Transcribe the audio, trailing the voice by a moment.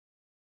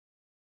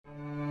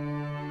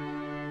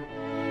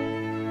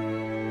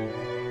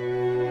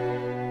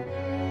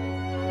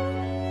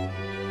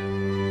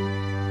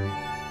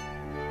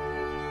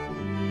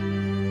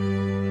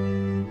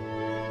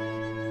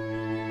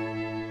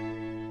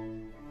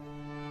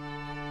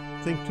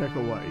ThinkTech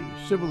Hawaii.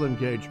 Civil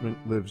engagement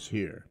lives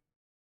here.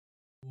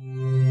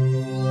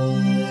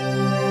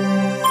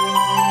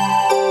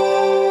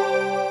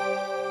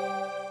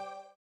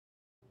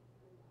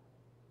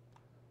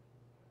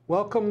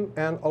 Welcome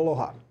and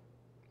aloha.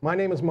 My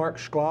name is Mark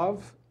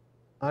Shklov.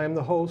 I am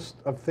the host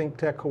of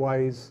ThinkTech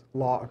Hawaii's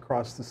Law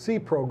Across the Sea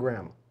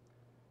program.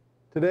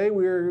 Today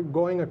we're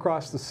going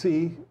across the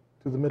sea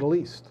to the Middle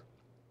East.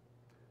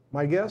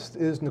 My guest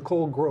is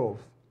Nicole Grove.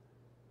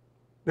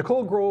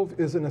 Nicole Grove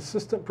is an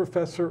assistant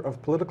professor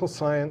of political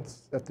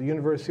science at the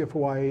University of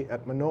Hawaii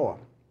at Manoa.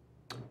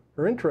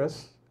 Her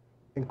interests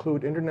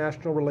include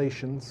international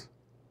relations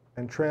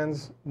and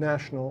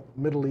transnational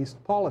Middle East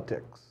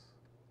politics.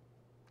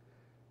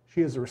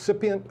 She is a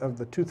recipient of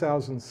the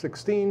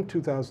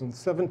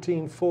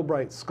 2016-2017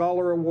 Fulbright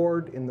Scholar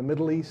Award in the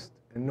Middle East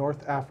and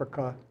North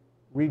Africa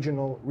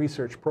Regional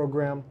Research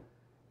Program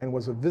and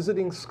was a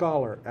visiting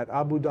scholar at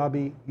Abu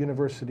Dhabi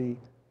University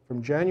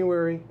from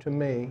January to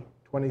May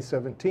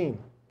 2017.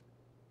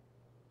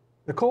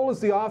 Nicole is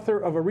the author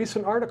of a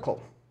recent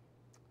article,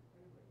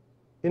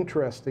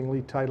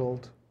 interestingly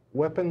titled,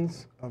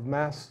 Weapons of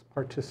Mass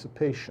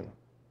Participation,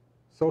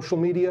 Social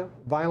Media,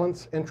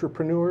 Violence,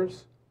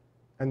 Entrepreneurs,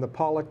 and the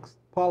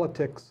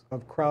Politics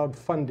of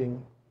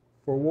Crowdfunding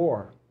for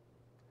War.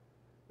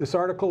 This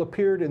article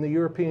appeared in the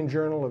European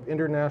Journal of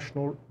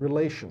International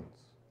Relations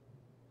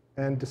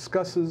and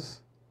discusses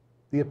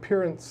the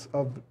appearance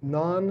of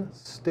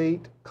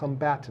non-state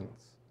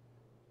combatants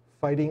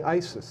fighting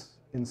ISIS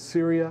in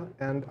Syria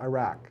and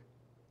Iraq.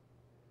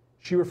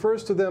 She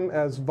refers to them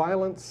as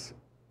violence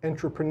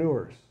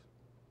entrepreneurs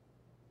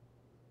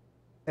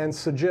and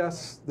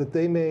suggests that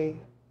they may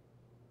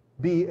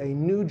be a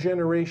new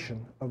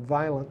generation of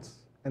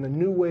violence and a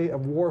new way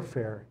of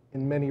warfare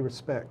in many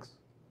respects,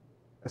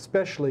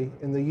 especially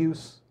in the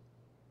use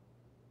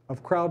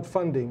of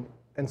crowdfunding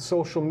and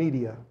social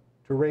media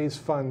to raise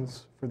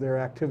funds for their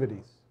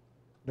activities.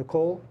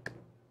 Nicole,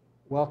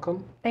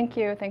 welcome. Thank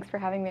you. Thanks for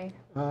having me.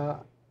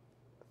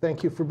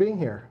 Thank you for being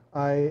here.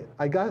 I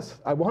guess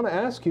I want to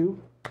ask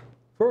you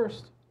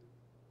first,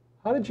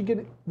 how did you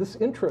get this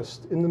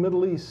interest in the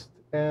Middle East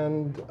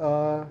and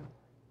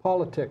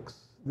politics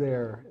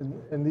there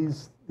and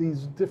these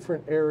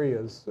different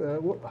areas?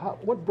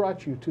 What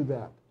brought you to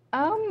that?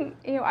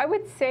 I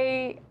would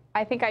say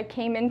I think I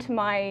came into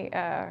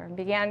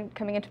began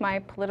coming into my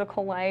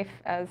political life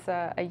as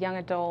a young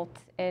adult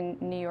in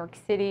New York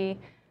City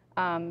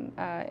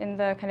in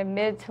the kind of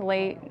mid to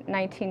late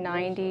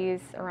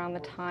 1990s, around the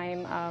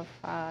time of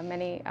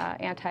many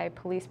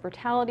anti-police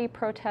brutality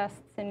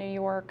protests in New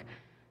York.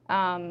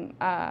 And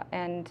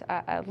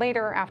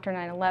later, after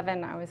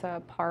 9/11, I was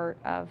a part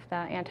of the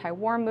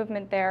anti-war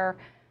movement there.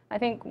 I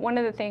think one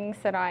of the things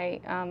that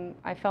I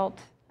felt,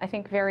 I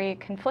think, very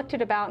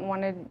conflicted about and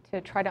wanted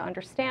to try to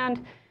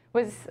understand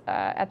was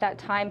at that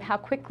time how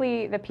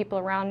quickly the people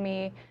around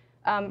me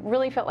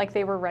really felt like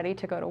they were ready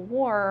to go to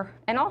war,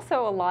 and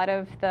also a lot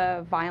of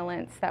the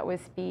violence that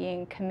was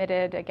being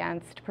committed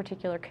against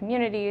particular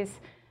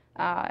communities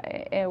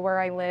where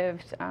I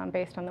lived,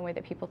 based on the way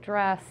that people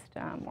dressed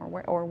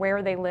or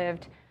where they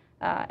lived.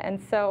 And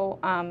so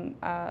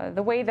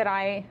the way that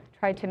I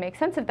tried to make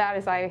sense of that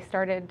is I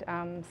started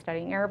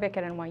studying Arabic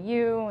at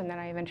NYU, and then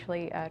I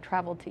eventually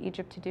traveled to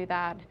Egypt to do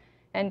that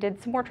and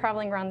did some more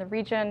traveling around the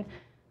region.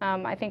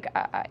 I think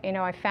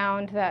I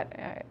found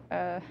that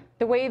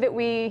the way that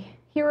we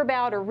hear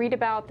about or read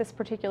about this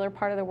particular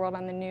part of the world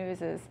on the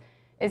news is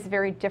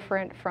very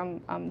different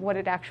from what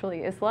it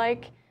actually is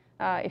like.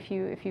 If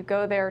you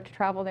go there, to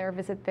travel there,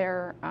 visit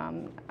there,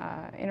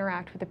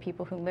 interact with the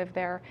people who live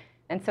there.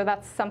 And so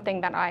that's something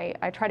that I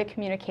try to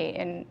communicate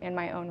in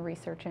my own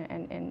research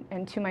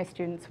and to my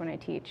students when I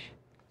teach.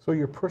 So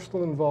your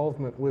personal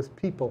involvement with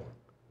people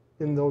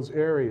in those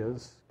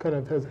areas kind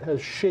of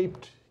has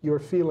shaped your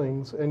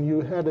feelings, and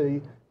you had a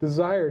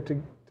desire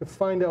to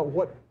find out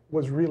what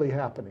was really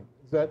happening.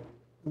 Is that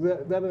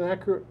an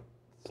accurate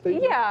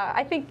statement? Yeah,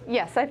 I think,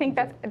 yes, I think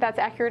that's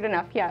accurate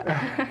enough,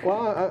 yeah.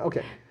 Well,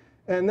 okay.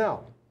 And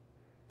now,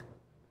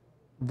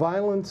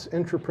 violence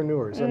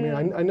entrepreneurs. I mean,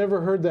 I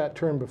never heard that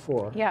term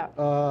before. Yeah.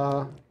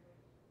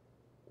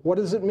 What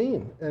does it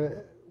mean? And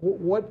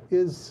what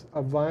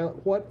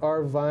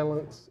are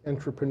violence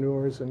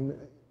entrepreneurs? And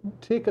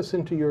take us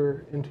into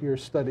your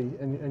study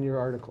and your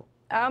article.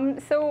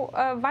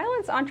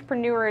 Violence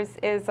entrepreneurs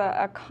is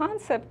a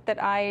concept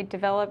that I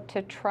developed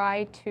to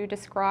try to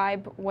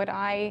describe what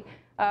I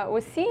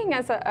was seeing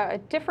as a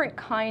different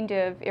kind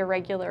of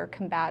irregular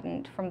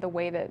combatant from the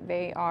way that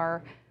they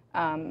are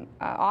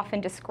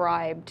often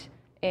described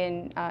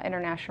in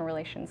international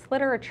relations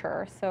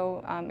literature.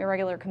 So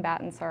irregular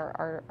combatants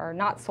are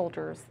not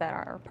soldiers that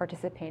are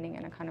participating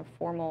in a kind of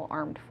formal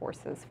armed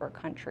forces for a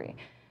country.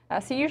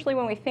 So usually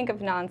when we think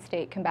of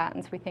non-state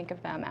combatants, we think of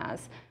them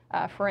as,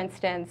 for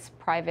instance,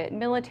 private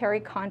military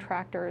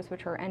contractors,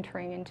 which are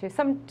entering into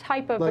some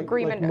type of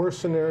agreement. Like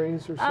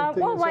mercenaries or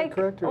something, well, is that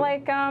correct?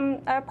 Like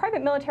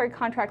private military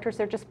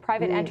contractors are just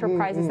private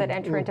enterprises that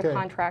enter into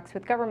contracts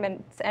with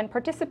governments and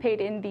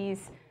participate in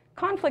these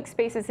conflict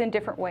spaces in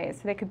different ways.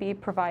 So they could be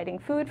providing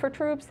food for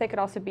troops. They could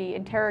also be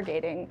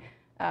interrogating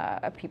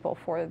people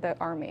for the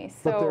army.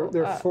 So but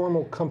they're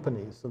formal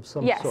companies of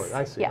some sort.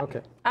 I see. Yeah.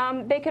 Okay.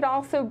 They could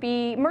also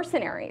be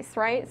mercenaries,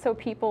 right? So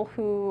people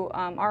who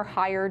are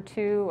hired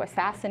to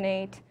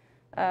assassinate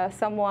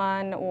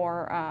someone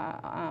or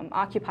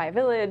occupy a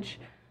village.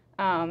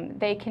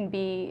 They can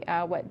be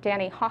what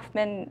Danny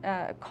Hoffman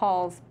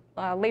calls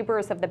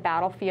laborers of the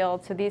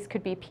battlefield. So these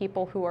could be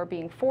people who are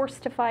being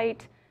forced to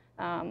fight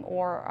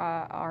or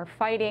are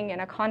fighting in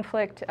a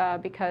conflict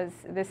because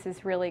this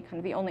is really kind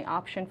of the only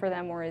option for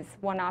them, or is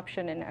one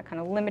option in a kind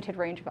of limited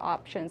range of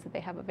options that they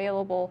have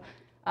available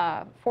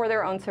for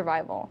their own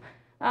survival.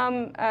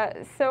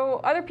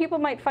 So other people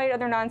might fight,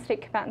 other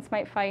non-state combatants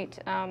might fight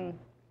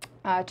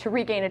to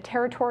regain a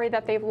territory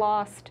that they've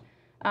lost.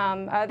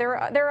 There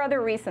are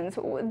other reasons.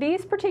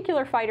 These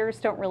particular fighters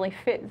don't really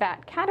fit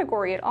that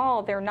category at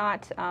all. They're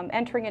not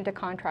entering into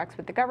contracts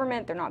with the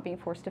government. They're not being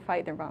forced to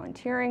fight. They're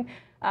volunteering.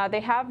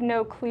 They have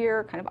no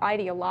clear kind of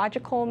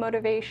ideological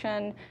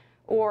motivation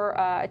or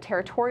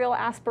territorial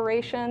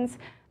aspirations.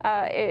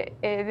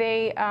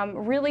 They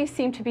really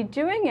seem to be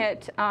doing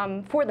it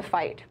for the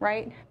fight,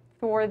 right?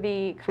 For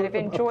the kind of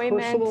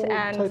enjoyment a personal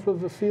and type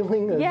of a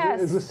feeling.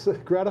 Yes. Is this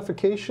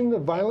gratification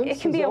of violence?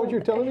 It can Is be that what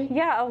you're telling me?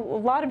 Yeah, a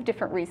lot of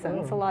different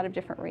reasons. Oh. A lot of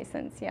different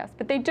reasons. Yes,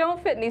 but they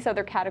don't fit in these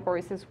other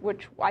categories,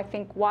 which I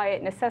think why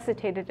it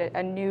necessitated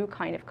a new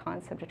kind of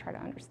concept to try to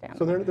understand.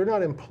 So they're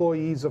not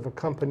employees of a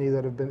company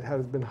that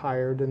has been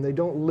hired, and they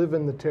don't live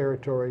in the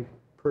territory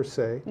per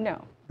se.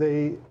 No.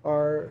 They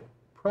are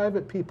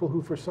private people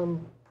who, for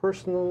some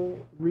personal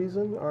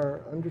reason,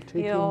 are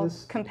undertaking Feel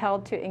this.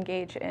 compelled to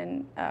engage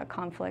in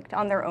conflict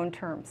on their own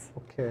terms.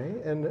 Okay,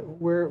 and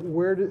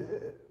where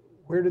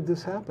did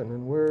this happen,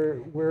 and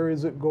where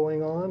is it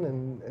going on,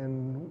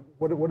 and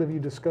what have you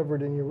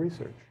discovered in your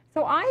research?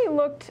 So I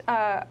looked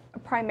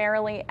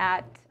primarily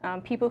at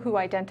people who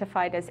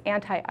identified as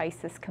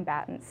anti-ISIS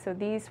combatants. So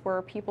these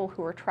were people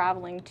who were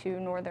traveling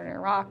to northern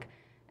Iraq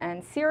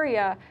and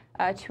Syria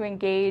to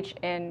engage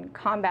in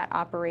combat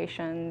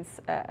operations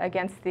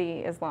against the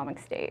Islamic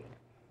State.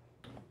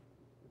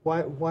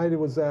 Why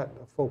was that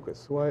a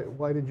focus?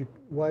 Why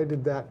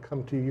did that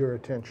come to your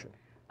attention?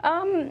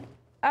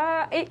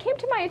 It came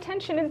to my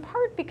attention in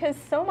part because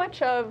so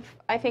much of,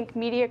 I think,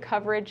 media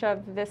coverage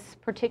of this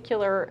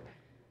particular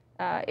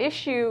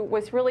issue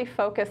was really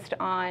focused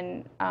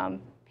on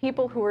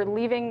people who were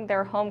leaving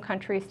their home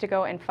countries to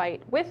go and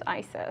fight with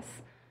ISIS.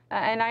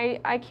 And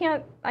I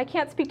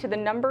can't speak to the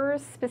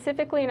numbers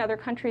specifically in other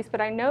countries, but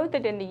I know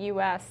that in the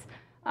U.S.,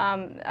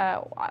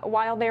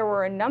 while there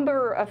were a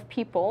number of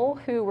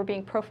people who were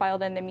being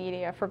profiled in the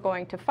media for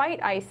going to fight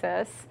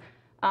ISIS,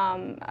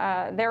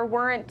 there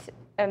weren't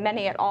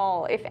many at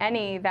all, if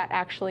any, that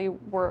actually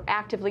were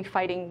actively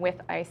fighting with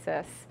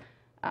ISIS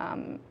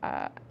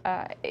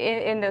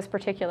in those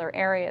particular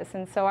areas.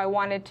 And so I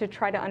wanted to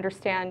try to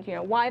understand,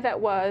 why that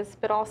was,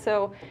 but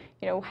also,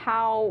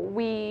 how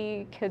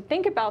we could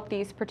think about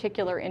these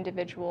particular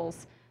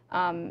individuals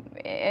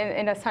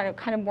in a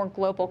kind of more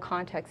global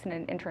context, in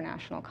an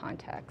international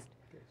context.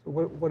 Okay, so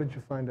what did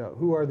you find out?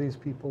 Who are these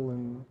people,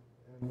 and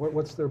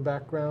what's their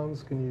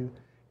backgrounds? Can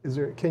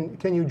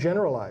you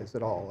generalize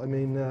at all? I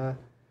mean,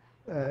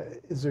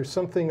 is there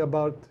something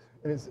about?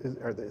 Is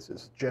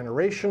this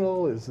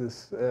generational? Is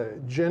this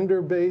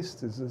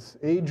gender-based? Is this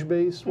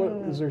age-based?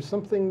 Is there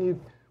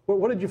something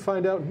what did you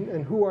find out,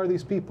 and who are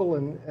these people,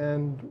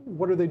 and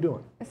what are they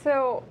doing?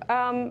 So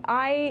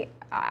I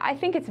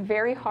think it's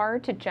very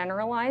hard to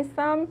generalize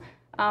them.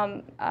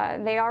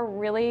 They are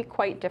really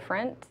quite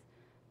different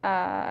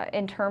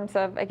in terms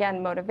of,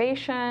 again,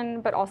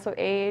 motivation, but also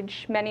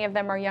age. Many of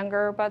them are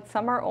younger, but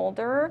some are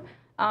older.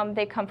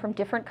 They come from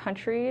different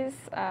countries.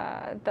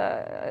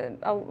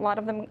 A lot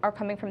of them are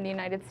coming from the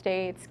United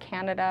States,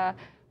 Canada,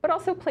 but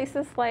also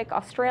places like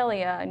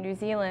Australia, New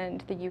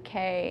Zealand, the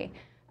UK,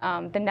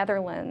 the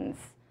Netherlands,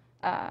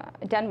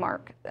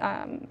 Denmark,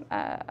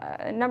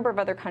 a number of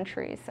other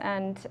countries.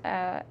 And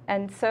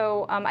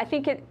so I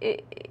think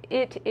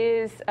it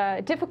is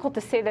difficult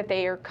to say that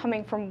they are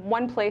coming from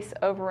one place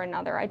over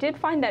another. I did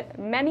find that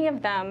many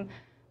of them,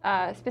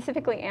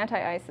 specifically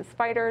anti-ISIS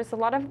fighters, a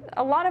lot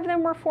of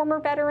them were former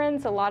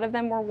veterans, a lot of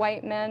them were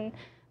white men,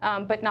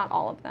 but not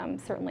all of them,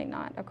 certainly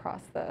not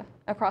across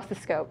the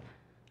scope.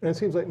 And it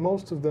seems like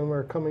most of them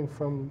are coming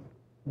from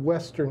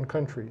Western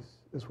countries,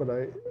 is what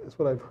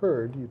I've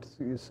heard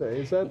you say.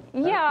 Is that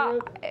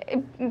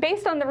accurate?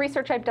 Based on the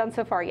research I've done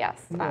so far,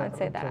 yes, I would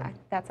say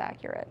that's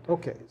accurate.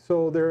 Okay,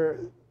 so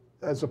there,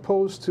 as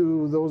opposed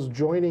to those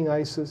joining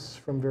ISIS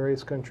from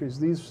various countries,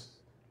 these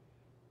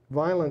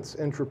violence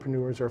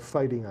entrepreneurs are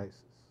fighting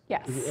ISIS.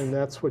 Yes. And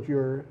that's what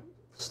your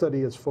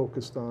study is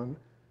focused on.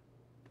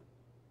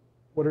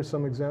 What are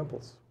some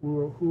examples?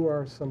 Who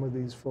are some of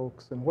these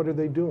folks, and what are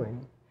they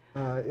doing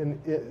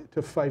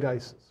to fight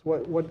ISIS?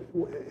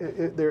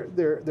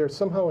 They're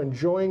somehow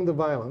enjoying the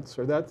violence,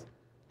 or that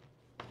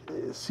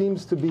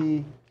seems to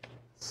be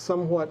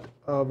somewhat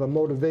of a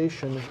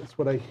motivation. That's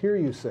what I hear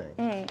you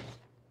saying.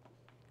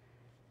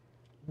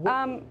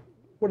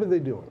 What are they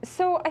doing?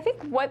 So I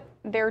think what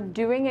they're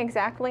doing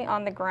exactly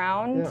on the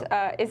ground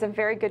is a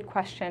very good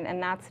question,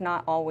 and that's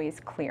not always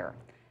clear.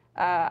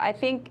 I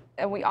think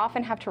we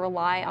often have to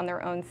rely on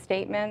their own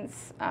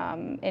statements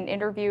in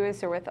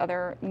interviews or with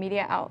other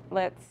media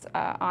outlets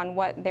on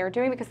what they're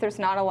doing, because there's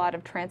not a lot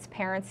of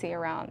transparency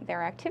around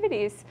their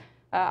activities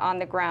on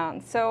the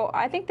ground. So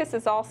I think this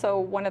is also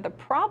one of the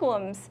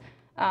problems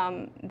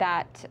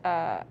that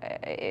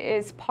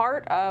is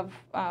part of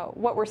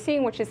what we're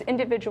seeing, which is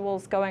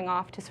individuals going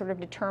off to sort of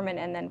determine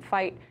and then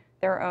fight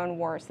their own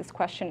wars, this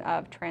question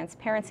of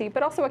transparency,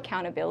 but also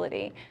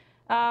accountability.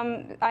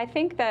 I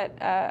think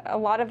that a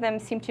lot of them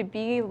seem to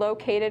be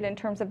located in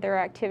terms of their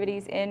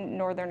activities in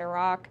northern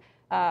Iraq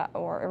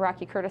or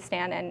Iraqi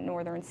Kurdistan and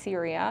northern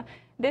Syria.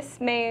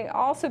 This may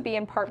also be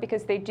in part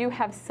because they do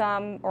have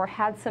some or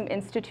had some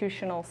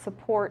institutional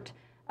support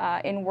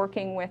in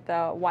working with the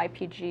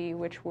YPG,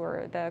 which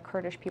were the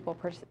Kurdish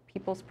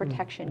People's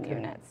Protection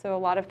Unit. So a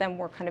lot of them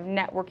were kind of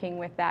networking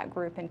with that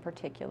group in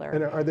particular.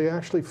 And are they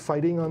actually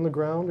fighting on the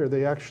ground? Are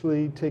they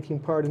actually taking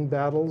part in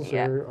battles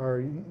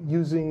or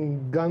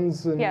using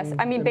guns and Yes,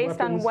 I mean, based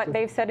on what to...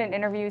 they've said in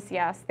interviews,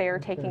 yes, they are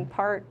taking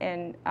part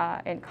in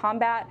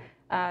combat.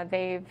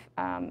 They've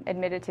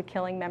admitted to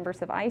killing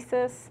members of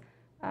ISIS.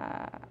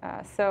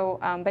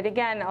 But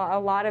again, a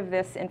lot of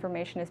this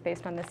information is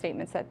based on the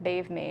statements that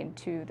they've made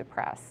to the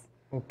press.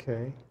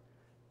 Okay.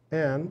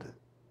 And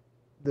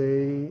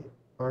they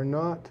are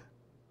not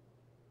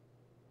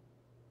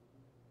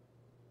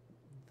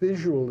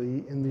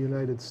visually in the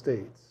United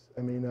States.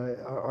 I mean,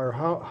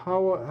 how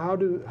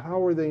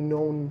are they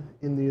known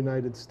in the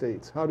United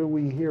States? How do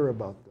we hear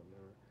about them?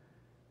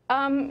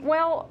 How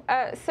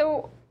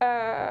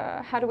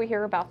do we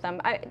hear about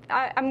them?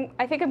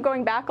 I think I'm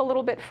going back a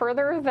little bit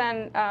further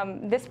than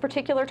this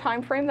particular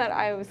time frame that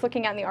I was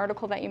looking at in the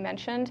article that you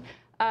mentioned.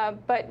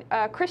 But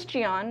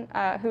Christian,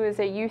 who is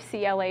a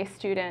UCLA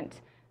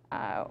student,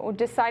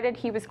 decided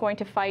he was going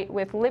to fight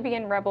with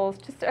Libyan rebels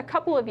just a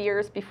couple of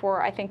years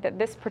before I think that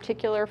this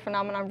particular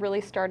phenomenon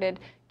really started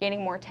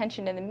gaining more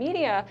attention in the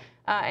media.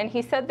 And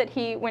he said that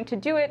he went to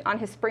do it on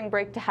his spring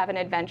break to have an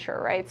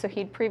adventure, right? So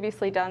he'd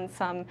previously done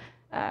some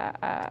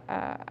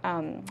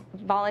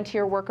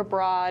volunteer work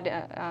abroad,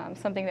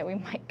 something that we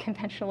might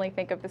conventionally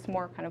think of as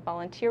more kind of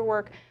volunteer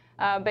work.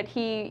 But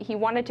he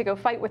wanted to go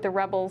fight with the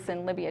rebels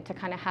in Libya to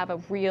kind of have a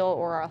real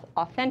or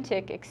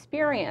authentic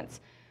experience.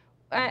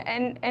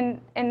 And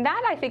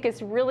that, I think,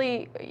 is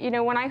really, you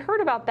know, when I heard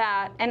about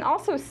that and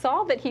also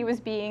saw that he was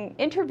being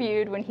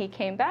interviewed when he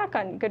came back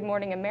on Good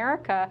Morning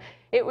America,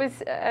 it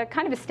was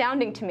kind of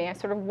astounding to me. I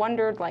sort of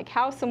wondered, like,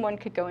 how someone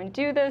could go and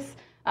do this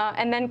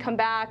and then come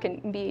back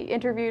and be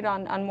interviewed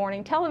on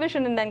morning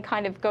television and then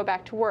kind of go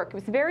back to work. It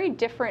was very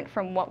different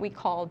from what we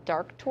call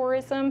dark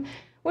tourism,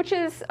 which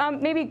is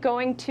maybe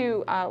going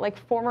to like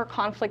former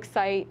conflict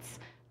sites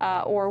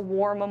or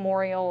war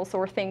memorials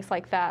or things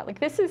like that. Like,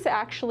 this is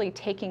actually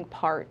taking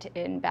part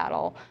in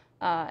battle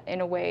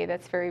in a way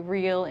that's very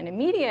real and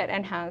immediate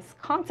and has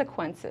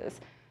consequences.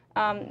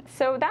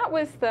 So that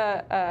was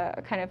the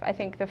kind of, I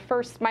think,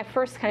 my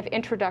first kind of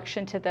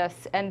introduction to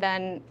this. And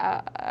then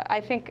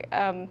I think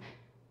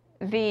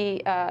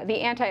the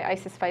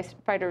anti-ISIS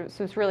fighters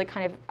was really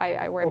kind of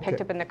where I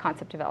picked up in the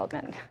concept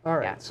development. All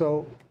right. Yeah.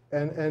 So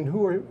and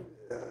who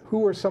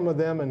are some of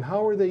them, and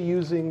how are they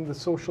using the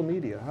social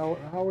media?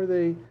 How are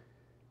they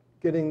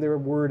getting their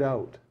word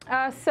out?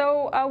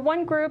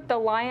 One group, the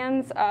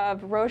Lions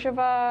of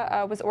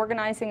Rojava, was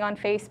organizing on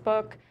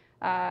Facebook.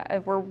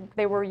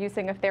 They were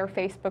using their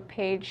Facebook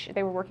page.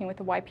 They were working with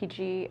the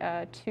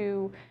YPG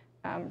to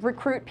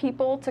recruit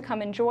people to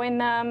come and join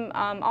them.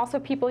 Also,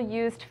 people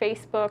used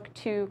Facebook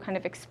to kind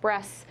of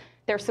express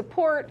their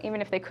support,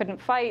 even if they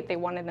couldn't fight. They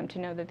wanted them to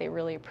know that they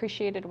really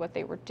appreciated what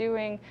they were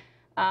doing.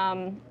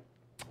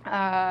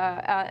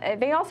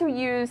 They also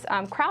use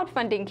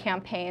crowdfunding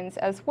campaigns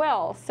as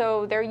well.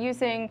 So they're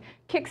using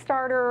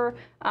Kickstarter,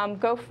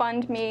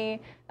 GoFundMe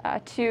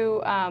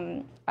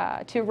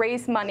to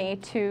raise money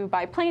to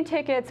buy plane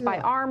tickets, buy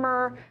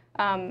armor,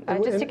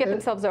 just to get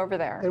themselves over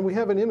there. And we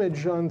have an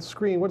image on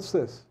screen. What's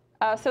this?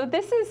 So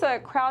this is a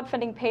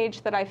crowdfunding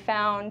page that I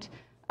found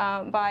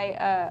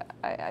by,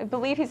 I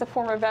believe he's a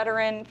former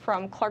veteran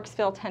from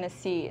Clarksville,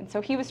 Tennessee. And so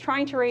he was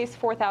trying to raise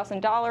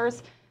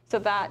 $4,000 so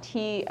that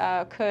he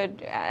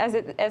could, as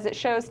it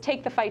shows,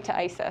 take the fight to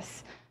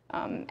ISIS.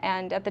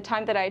 And at the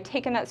time that I had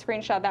taken that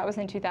screenshot, that was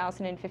in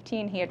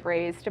 2015, he had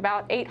raised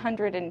about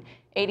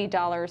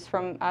 $880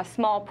 from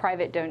small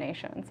private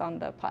donations on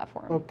the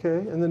platform.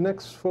 Okay, and the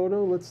next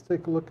photo, let's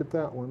take a look at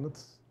that one.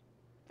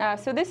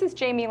 So this is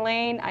Jamie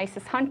Lane,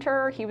 ISIS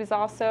hunter. He was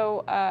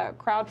also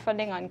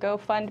crowdfunding on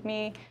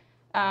GoFundMe.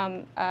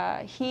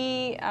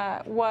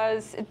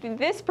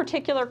 This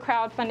particular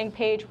crowdfunding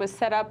page was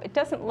set up, it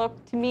doesn't look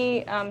to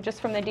me,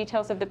 just from the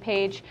details of the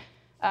page,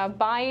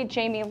 by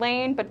Jamie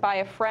Lane, but by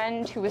a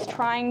friend who was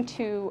trying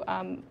to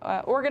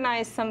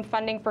organize some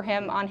funding for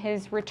him on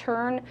his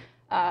return.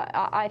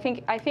 I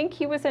think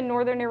he was in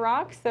northern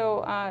Iraq,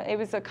 so it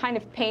was a kind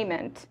of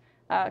payment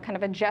kind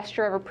of a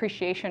gesture of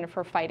appreciation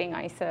for fighting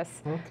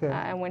ISIS Okay.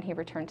 and when he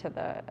returned to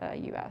the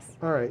U.S.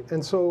 All right,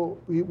 and so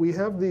we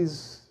have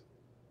these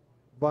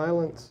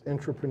violence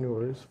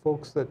entrepreneurs,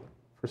 folks that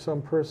for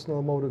some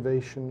personal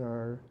motivation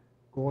are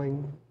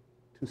going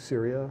to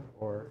Syria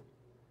or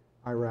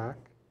Iraq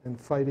and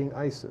fighting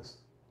ISIS.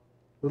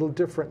 A little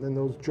different than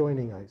those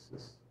joining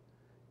ISIS.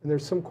 And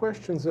there's some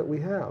questions that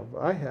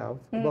I have,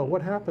 about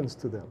what happens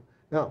to them.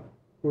 Now,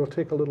 we'll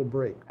take a little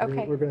break.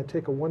 Okay. We're going to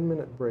take a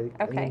 1-minute break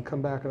and then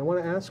come back. And I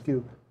want to ask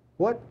you,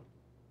 what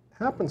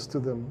happens to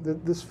them?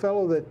 This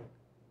fellow that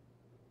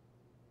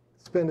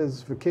spent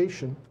his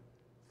vacation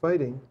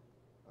fighting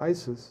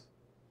ISIS,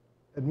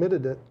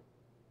 admitted it,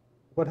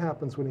 what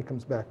happens when he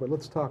comes back? But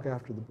let's talk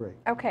after the break.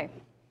 Okay.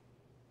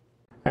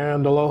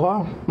 And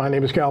aloha, my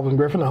name is Calvin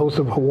Griffin, the host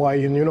of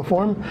Hawaii in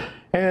Uniform.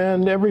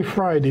 And every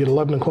Friday at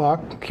 11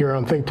 o'clock here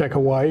on ThinkTech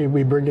Hawaii,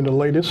 we bring you the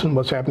latest and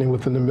what's happening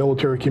within the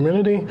military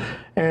community.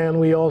 And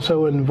we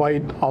also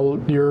invite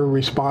all your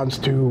response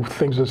to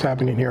things that's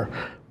happening here.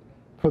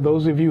 For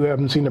those of you who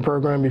haven't seen the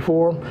program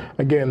before,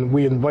 again,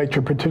 we invite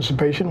your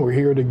participation. We're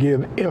here to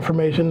give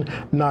information,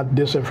 not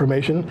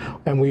disinformation.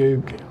 And we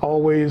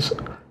always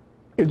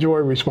enjoy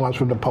a response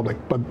from the public.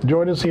 But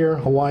join us here,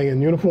 Hawaii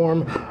in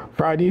Uniform,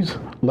 Fridays,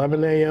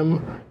 11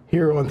 a.m.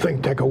 here on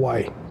ThinkTech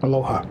Hawaii.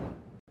 Aloha.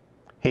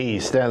 Hey,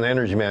 Stan the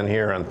Energy Man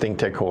here on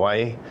ThinkTech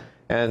Hawaii.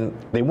 And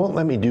they won't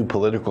let me do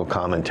political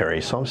commentary,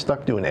 so I'm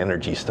stuck doing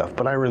energy stuff.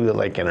 But I really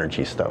like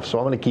energy stuff, so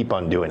I'm going to keep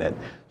on doing it.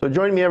 So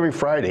join me every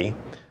Friday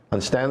on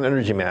Stan the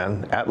Energy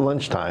Man at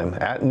lunchtime,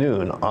 at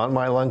noon, on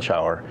my lunch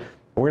hour.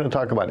 We're going to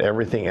talk about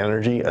everything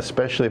energy,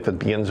 especially if it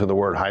begins with the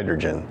word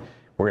hydrogen.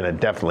 We're going to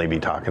definitely be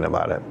talking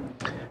about it.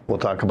 We'll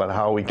talk about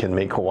how we can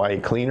make Hawaii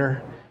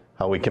cleaner,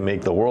 how we can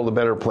make the world a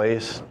better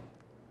place,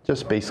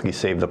 just basically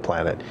save the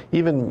planet.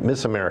 Even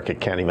Miss America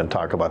can't even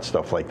talk about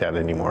stuff like that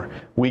anymore.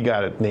 We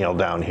got it nailed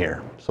down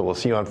here. So we'll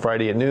see you on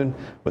Friday at noon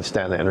with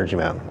Stan the Energy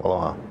Man.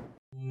 Aloha.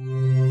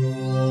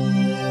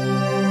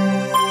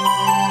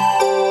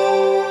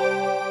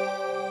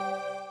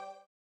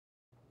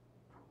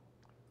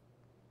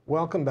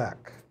 Welcome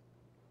back.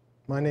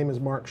 My name is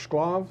Mark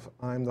Shklov.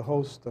 I'm the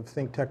host of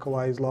ThinkTech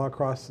Hawaii's Law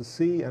Across the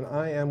Sea, and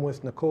I am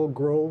with Nicole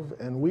Grove,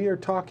 and we are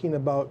talking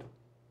about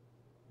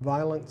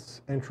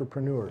violence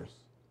entrepreneurs.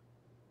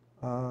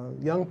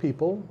 Young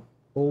people,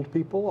 old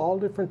people, all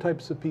different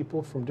types of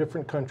people from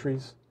different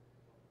countries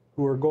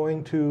who are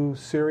going to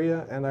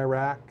Syria and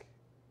Iraq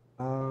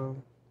for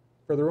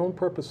their own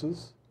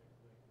purposes,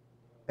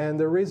 and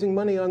they're raising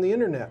money on the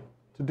internet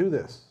to do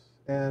this.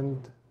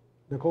 And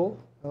Nicole,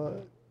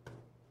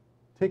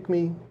 take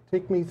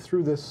me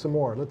through this some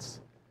more.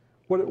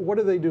 What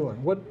are they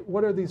doing?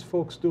 What are these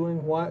folks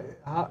doing? Why?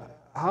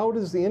 How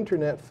does the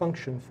internet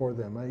function for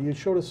them? You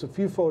showed us a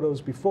few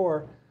photos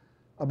before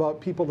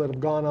about people that have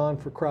gone on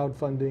for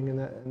crowdfunding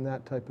and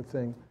that type of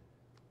thing.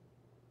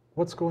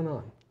 What's going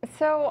on?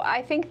 So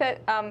I think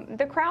that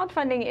the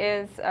crowdfunding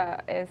is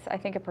I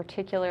think a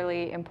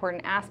particularly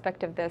important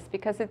aspect of this,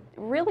 because it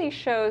really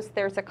shows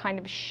there's a kind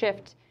of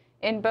shift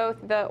in both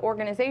the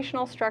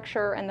organizational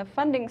structure and the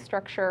funding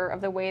structure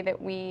of the way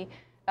that we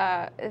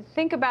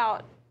think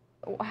about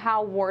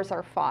how wars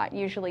are fought.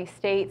 Usually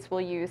states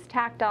will use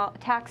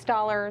tax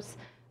dollars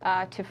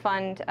to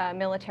fund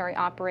military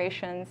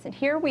operations. And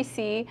here we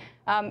see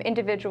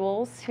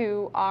individuals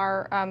who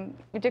are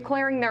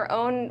declaring their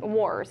own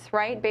wars,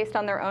 right, based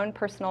on their own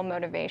personal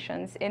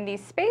motivations in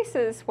these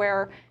spaces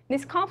where, in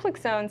these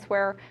conflict zones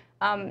where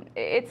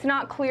it's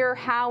not clear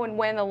how and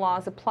when the law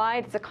is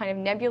applied. It's a kind of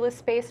nebulous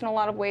space in a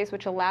lot of ways,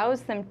 which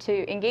allows them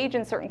to engage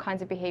in certain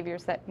kinds of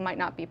behaviors that might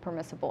not be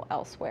permissible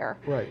elsewhere.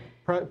 Right.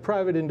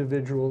 Private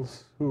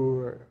individuals who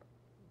are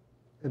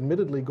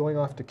admittedly going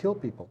off to kill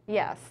people.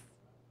 Yes.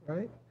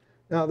 Right?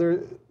 Now,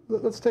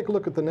 let's take a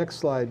look at the next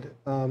slide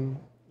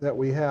that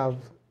we have.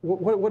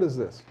 What is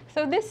this?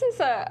 So this is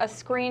a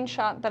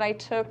screenshot that I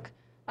took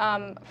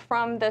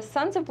from the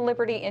Sons of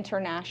Liberty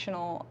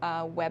International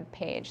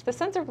webpage. The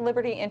Sons of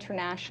Liberty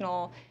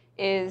International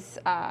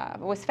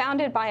was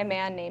founded by a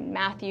man named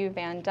Matthew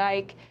Van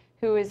Dyke,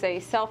 who is a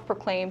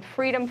self-proclaimed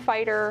freedom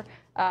fighter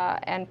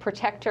and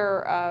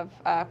protector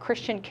of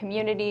Christian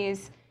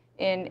communities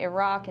in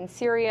Iraq and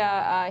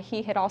Syria.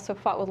 He had also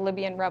fought with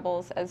Libyan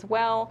rebels as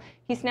well.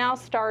 He's now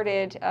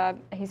started,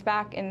 he's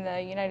back in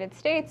the United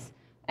States,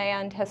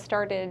 and has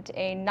started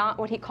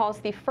what he calls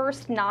the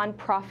first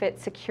nonprofit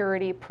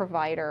security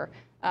provider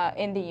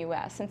in the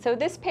U.S. And so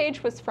this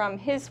page was from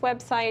his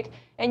website,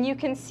 and you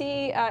can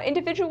see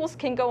individuals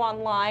can go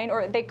online,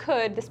 or they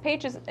could. This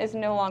page is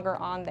no longer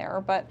on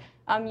there, but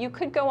you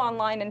could go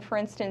online and, for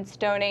instance,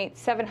 donate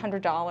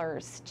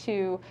 $700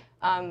 to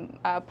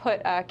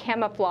put a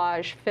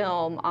camouflage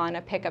film on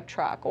a pickup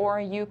truck, or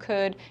you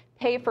could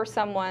pay for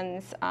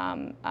someone's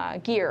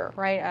gear,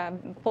 right, a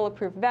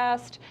bulletproof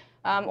vest,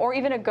 or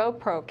even a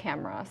GoPro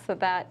camera, so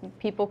that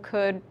people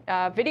could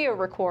video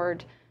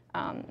record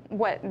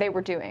what they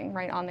were doing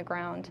right on the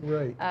ground.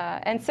 Right.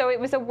 And so it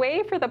was a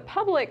way for the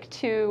public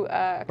to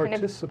kind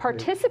of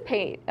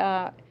participate.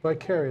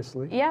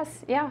 Vicariously.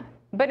 Yes, yeah.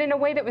 but in a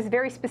way that was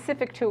very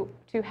specific to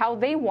how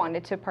they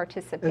wanted to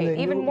participate.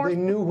 And they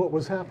knew what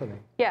was happening.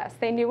 Yes,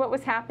 they knew what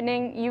was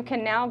happening. You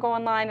can now go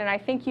online, and I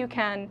think you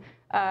can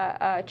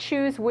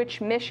choose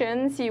which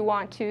missions you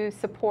want to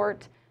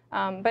support.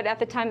 But at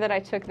the time that I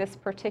took this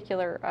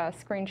particular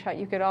screenshot,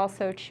 you could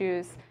also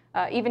choose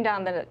even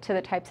down to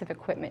the types of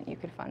equipment you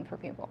could fund for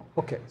people.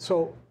 Okay,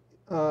 so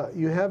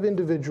you have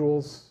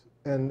individuals,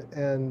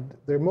 and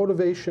their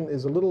motivation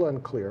is a little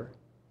unclear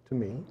to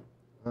me,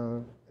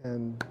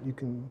 and you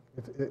can.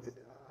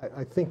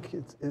 I think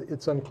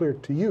it's unclear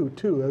to you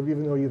too,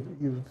 even though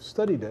you've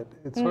studied it.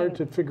 It's hard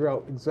to figure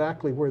out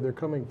exactly where they're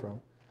coming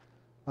from,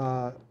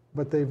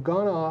 but they've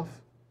gone off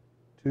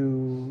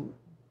to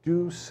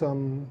do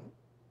some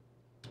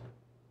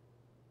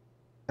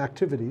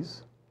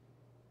activities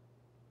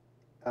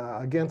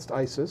against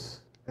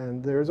ISIS,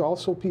 and there's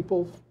also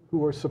people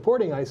who are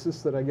supporting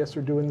ISIS that I guess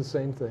are doing the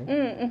same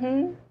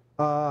thing.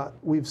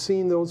 We've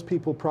seen those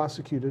people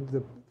prosecuted,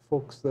 the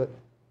folks that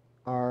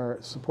are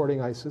supporting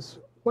ISIS.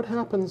 What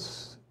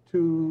happens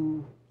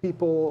to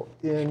people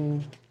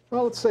in,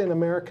 well, let's say an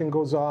American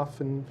goes off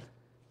and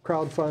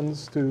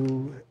crowdfunds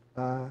to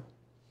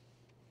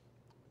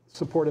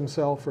support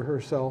himself or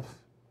herself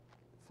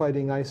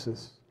fighting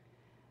ISIS?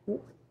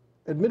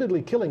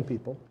 Admittedly killing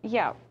people,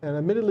 yeah, and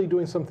admittedly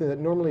doing something that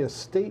normally a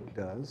state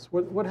does.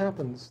 What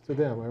happens to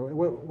them?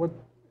 What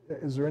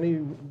is there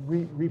any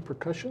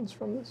repercussions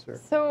from this? Or?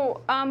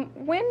 So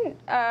when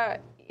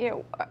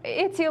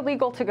it's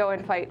illegal to go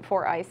and fight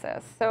for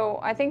ISIS, so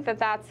I think that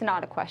that's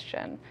not a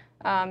question.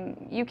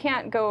 You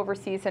can't go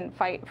overseas and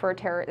fight for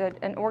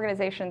an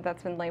organization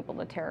that's been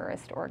labeled a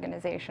terrorist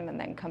organization and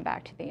then come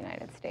back to the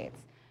United States.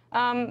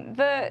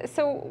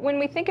 So when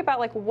we think about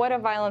like what a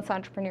violence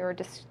entrepreneur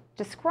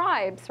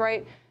describes,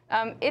 right?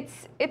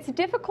 It's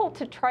difficult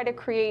to try to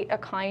create a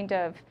kind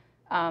of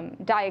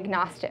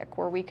diagnostic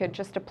where we could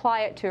just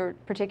apply it to a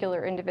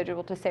particular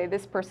individual to say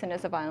this person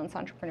is a violence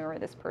entrepreneur or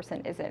this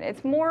person isn't.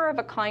 It's more of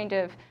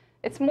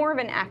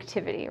an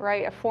activity,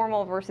 right? A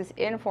formal versus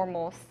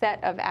informal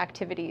set of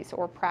activities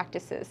or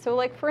practices. So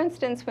like for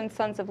instance, when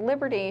Sons of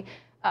Liberty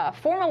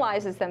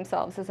formalizes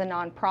themselves as a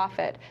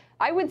nonprofit,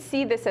 I would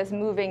see this as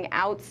moving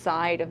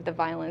outside of the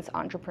violence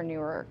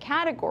entrepreneur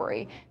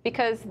category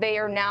because they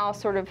are now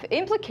sort of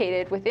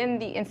implicated within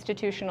the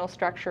institutional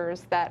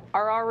structures that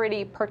are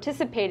already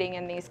participating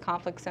in these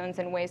conflict zones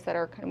in ways that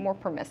are kind of more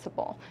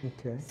permissible.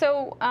 Okay.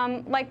 So,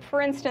 like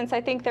for instance,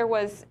 I think there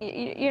was,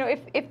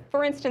 if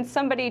for instance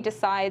somebody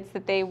decides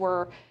that they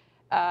were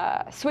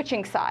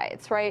switching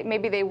sides, right?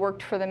 Maybe they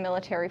worked for the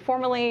military.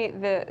 Formerly,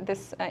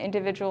 this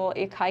individual,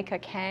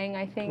 Ikaika Kang,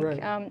 I think,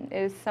 right.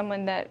 Is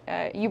someone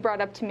that you brought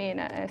up to me in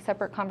a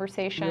separate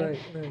conversation.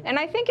 Right. And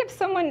I think if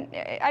someone,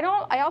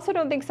 I also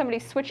don't think somebody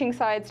switching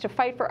sides to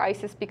fight for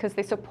ISIS because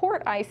they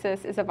support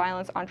ISIS is a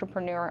violence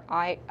entrepreneur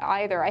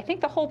either. I think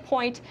the whole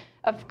point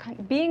of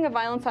being a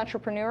violence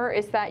entrepreneur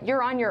is that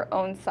you're on your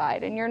own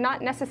side and you're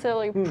not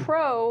necessarily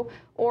pro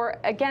or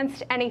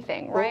against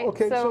anything, right? Well,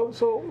 okay,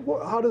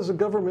 so how does the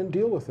government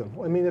deal with them?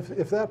 I mean,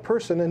 if that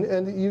person,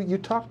 and you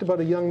talked about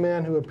a young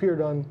man who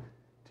appeared on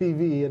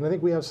TV, and I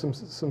think we have some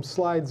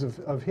slides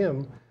of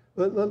him.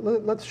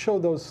 Let's show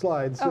those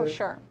slides. Oh,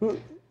 sure.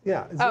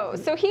 Yeah.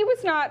 So he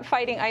was not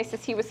fighting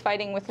ISIS, he was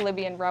fighting with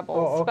Libyan rebels.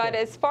 Oh, okay. But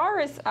as far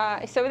as,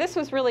 so this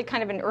was really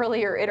kind of an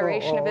earlier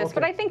iteration of this, okay.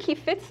 But I think he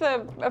fits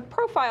a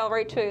profile,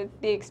 right, to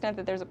the extent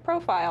that there's a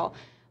profile.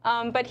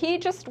 But he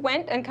just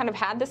went and kind of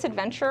had this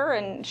adventure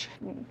and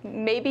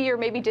maybe or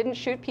maybe didn't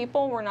shoot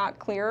people, we're not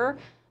clear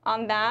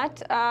on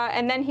that.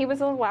 And then he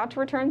was allowed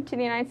to return to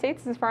the United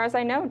States, as far as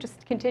I know,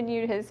 just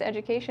continued his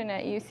education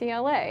at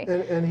UCLA.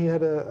 And he had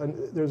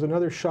there's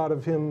another shot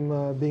of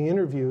him being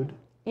interviewed.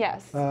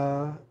 Yes.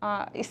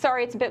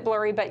 Sorry, it's a bit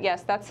blurry, but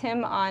yes, that's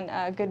him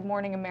on Good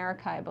Morning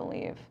America, I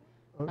believe.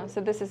 Okay.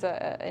 So this is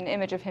an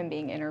image of him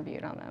being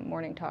interviewed on the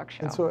morning talk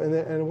show. And so,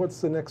 and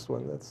what's the next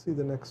one? Let's see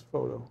the next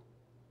photo.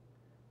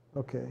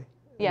 Okay.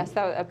 Yes,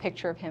 that was a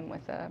picture of him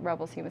with the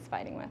rebels he was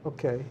fighting with.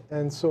 Okay,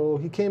 and so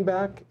he came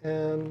back,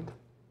 and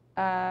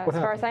as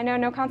far as I know,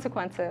 no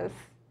consequences.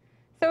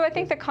 So I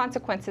think the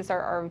consequences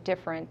are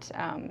different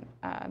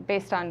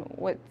based on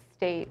what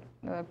state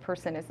the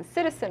person is a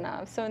citizen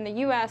of. So in the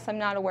U.S., I'm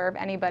not aware of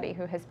anybody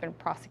who has been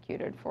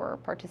prosecuted for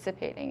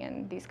participating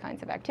in these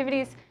kinds of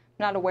activities.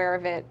 I'm not aware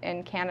of it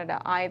in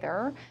Canada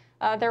either.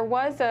 There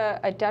was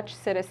a Dutch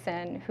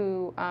citizen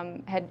who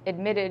had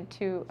admitted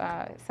to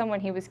someone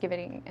he was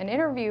giving an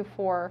interview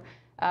for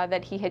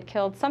that he had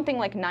killed something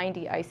like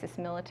 90 ISIS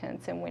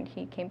militants. And when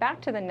he came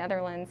back to the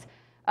Netherlands,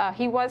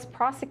 he was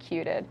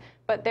prosecuted,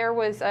 but there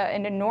was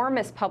an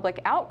enormous public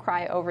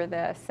outcry over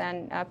this,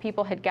 and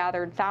people had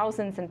gathered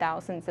thousands and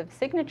thousands of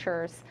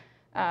signatures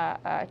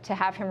to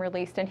have him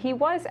released, and he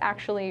was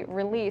actually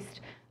released.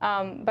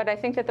 But I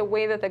think that the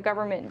way that the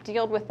government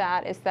dealt with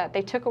that is that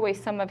they took away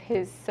some of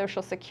his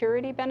Social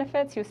Security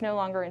benefits. He was no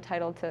longer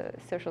entitled to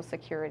Social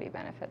Security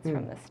benefits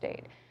from the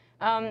state.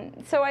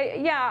 So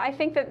I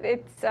think that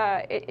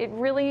it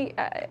really,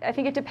 I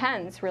think it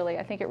depends, really.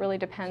 I think it really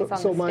depends on the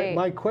state. So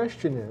my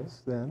question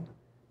is then,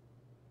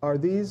 are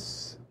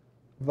these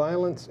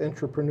violence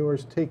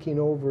entrepreneurs taking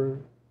over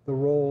the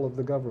role of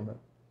the government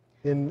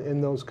in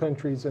those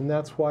countries, and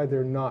that's why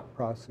they're not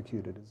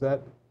prosecuted. Is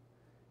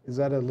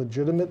that a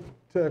legitimate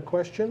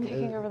question?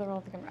 Taking over the role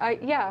of the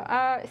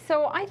government.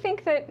 So I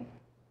think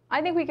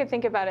we could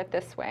think about it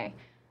this way.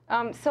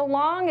 So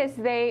long as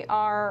they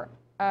are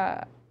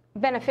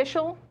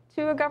beneficial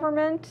to a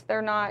government,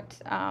 they're not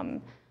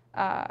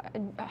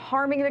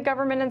harming the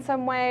government in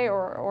some way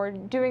or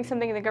doing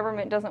something the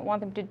government doesn't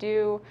want them to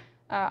do,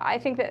 I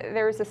think that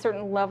there's a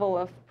certain level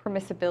of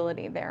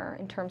permissibility there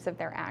in terms of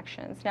their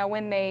actions. Now,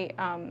 when they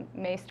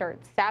may start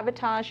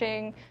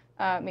sabotaging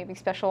maybe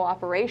special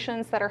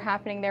operations that are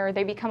happening there,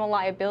 they become a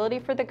liability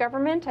for the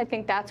government. I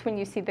think that's when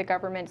you see the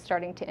government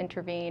starting to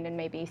intervene and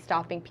maybe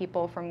stopping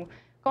people from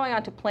going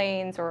onto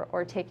planes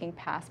or taking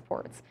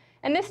passports.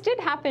 And this did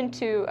happen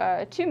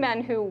to 2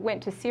 men who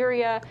went to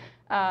Syria.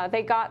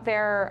 They got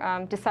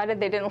there, decided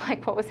they didn't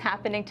like what was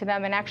happening to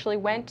them, and actually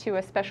went to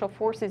a special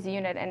forces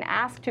unit and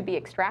asked to be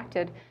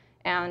extracted.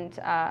 And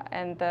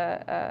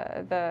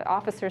the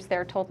officers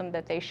there told them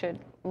that they should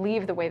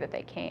leave the way that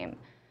they came.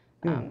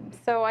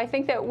 So I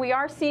think that we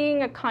are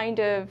seeing a kind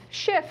of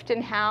shift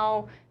in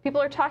how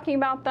people are talking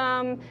about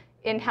them,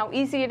 in how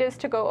easy it is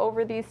to go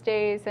over these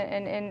days,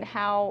 and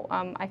how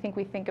I think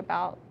we think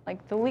about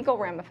like the legal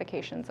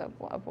ramifications of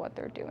what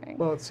they're doing.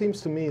 Well, it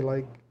seems to me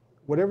like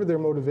whatever their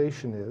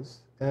motivation is,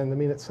 and I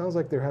mean, it sounds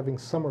like they're having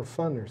summer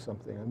fun or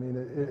something. I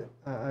mean,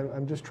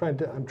 I'm just trying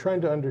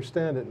to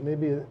understand it.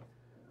 Maybe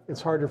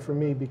it's harder for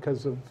me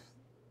because of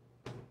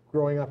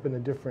growing up in a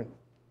different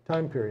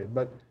time period,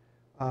 but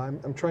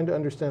I'm trying to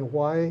understand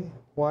why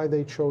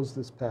they chose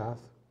this path,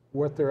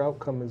 what their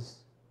outcome is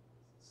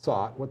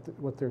sought,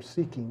 what they're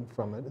seeking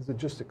from it. Is it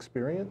just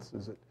experience?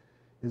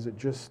 Is it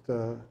just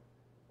they're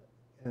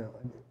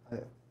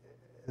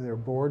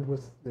bored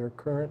with their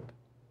current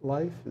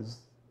life?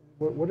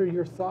 What are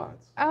your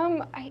thoughts?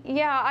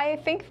 I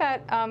think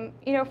that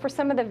for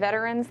some of the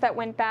veterans that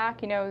went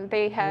back,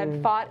 they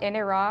had fought in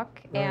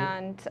Iraq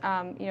and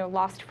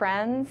lost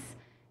friends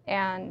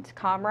and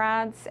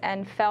comrades,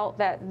 and felt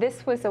that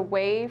this was a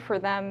way for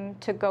them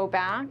to go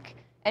back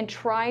and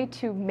try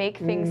to make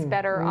things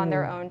better on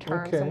their own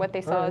terms. Okay. And what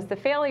they saw is the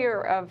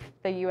failure of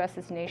the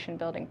U.S.'s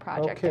nation-building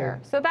project there.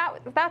 So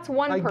that's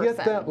one person. I get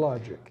that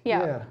logic.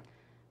 Yeah.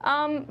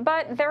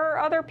 But there are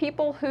other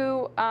people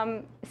who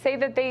say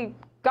that they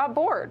got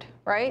bored,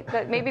 right?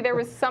 That maybe there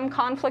was some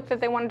conflict that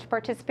they wanted to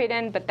participate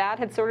in, but that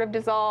had sort of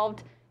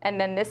dissolved,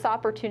 and then this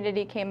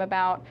opportunity came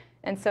about,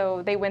 and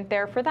so they went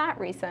there for that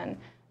reason.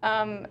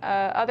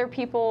 Other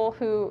people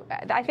who,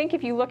 I think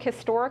if you look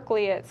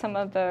historically at some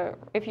of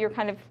if you're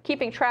kind of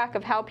keeping track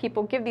of how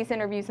people give these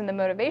interviews and the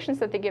motivations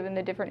that they give in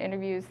the different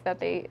interviews that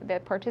they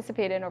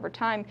participate in over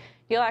time,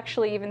 you'll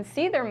actually even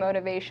see their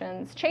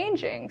motivations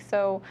changing.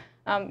 So,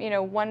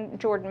 one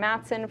Jordan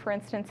Mattson, for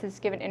instance, has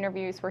given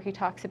interviews where he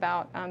talks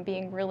about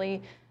being really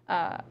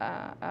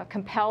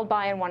compelled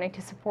by and wanting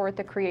to support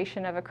the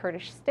creation of a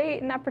Kurdish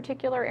state in that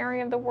particular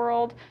area of the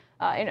world.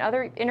 In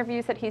other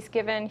interviews that he's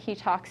given, he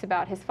talks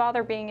about his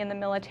father being in the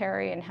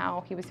military and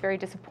how he was very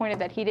disappointed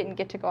that he didn't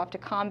get to go off to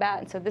combat,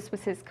 and so this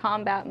was his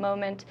combat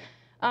moment.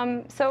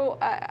 So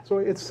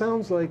it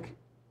sounds like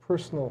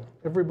personal.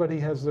 Everybody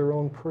has their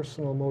own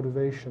personal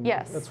motivation.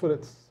 Yes. That's what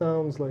it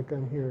sounds like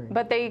I'm hearing.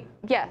 But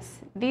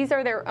these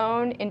are their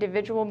own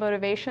individual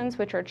motivations,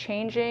 which are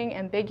changing,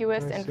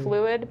 ambiguous, and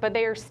fluid, but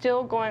they are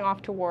still going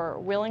off to war,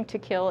 willing to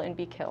kill and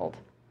be killed.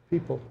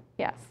 People.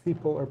 Yes.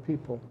 People are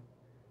people.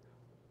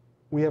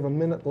 We have a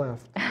minute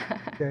left.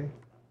 Okay.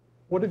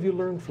 What have you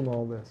learned from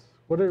all this?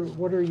 What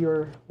are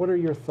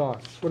your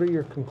thoughts? What are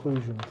your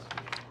conclusions?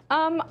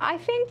 I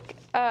think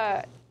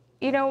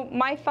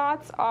my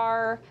thoughts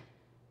are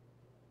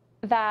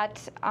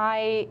that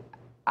I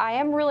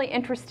am really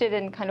interested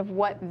in kind of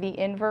what the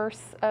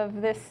inverse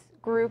of this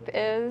group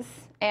is,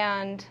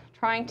 and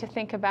trying to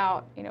think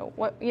about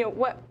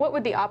what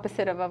would the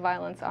opposite of a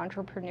violence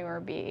entrepreneur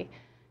be.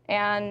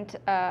 And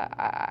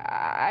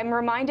I'm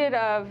reminded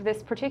of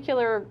this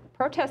particular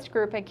protest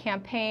group and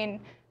campaign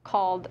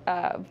called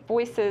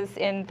Voices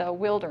in the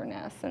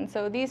Wilderness. And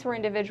so these were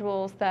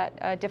individuals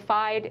that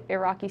defied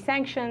Iraqi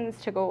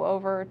sanctions to go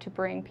over to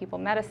bring people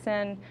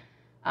medicine,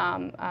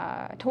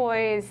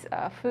 toys,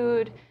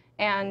 food,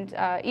 and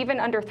even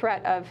under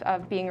threat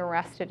of being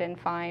arrested and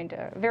fined,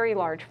 very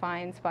large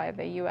fines by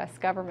the U.S.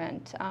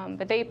 government.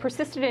 But they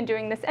persisted in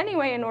doing this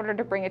anyway in order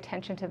to bring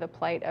attention to the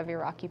plight of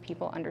Iraqi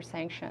people under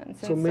sanctions.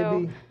 So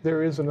maybe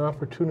there is an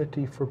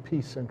opportunity for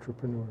peace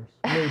entrepreneurs.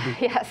 Maybe.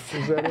 Yes.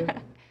 Is that it?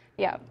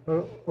 Yeah.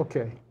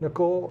 Okay.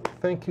 Nicole,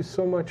 thank you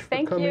so much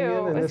for coming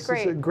in. And this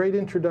is a great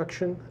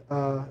introduction.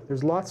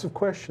 There's lots of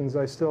questions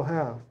I still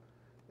have.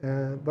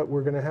 But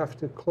we're going to have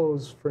to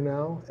close for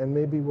now, and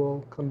maybe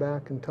we'll come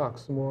back and talk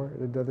some more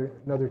at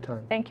another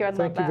time. Thank you. I'd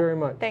love that. Thank you very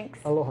much. Thanks.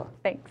 Aloha.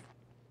 Thanks.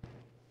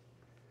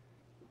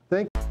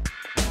 Thank you.